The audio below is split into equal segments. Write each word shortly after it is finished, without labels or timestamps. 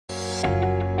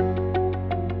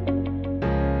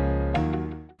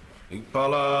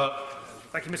Fowler.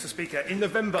 Thank you, Mr. Speaker. In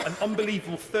November, an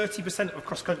unbelievable 30% of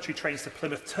cross-country trains to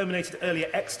Plymouth terminated early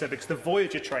at Exeter because the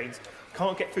Voyager trains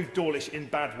can't get through Dawlish in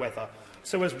bad weather.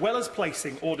 So, as well as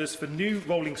placing orders for new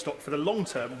rolling stock for the long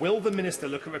term, will the Minister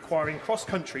look at requiring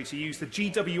cross-country to use the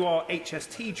GWR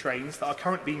HST trains that are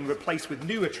currently being replaced with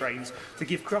newer trains to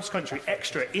give cross-country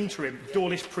extra interim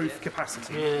Dawlish-proof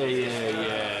capacity?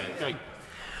 Yeah.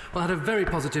 Well, I had a very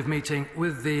positive meeting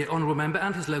with the Honourable Member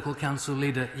and his local council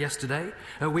leader yesterday.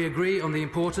 We agree on the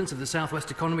importance of the South West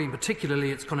economy, and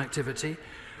particularly its connectivity,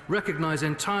 recognise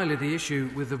entirely the issue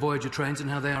with the Voyager trains and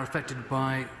how they are affected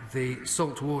by the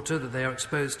salt water that they are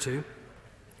exposed to.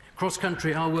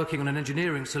 CrossCountry are working on an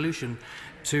engineering solution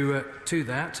to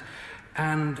that,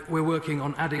 and we're working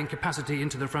on adding capacity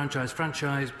into the franchise.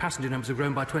 Franchise passenger numbers have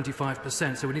grown by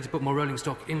 25%, so we need to put more rolling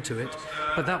stock into it.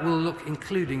 But that will look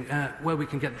including where we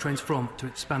can get the trains from to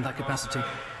expand that capacity.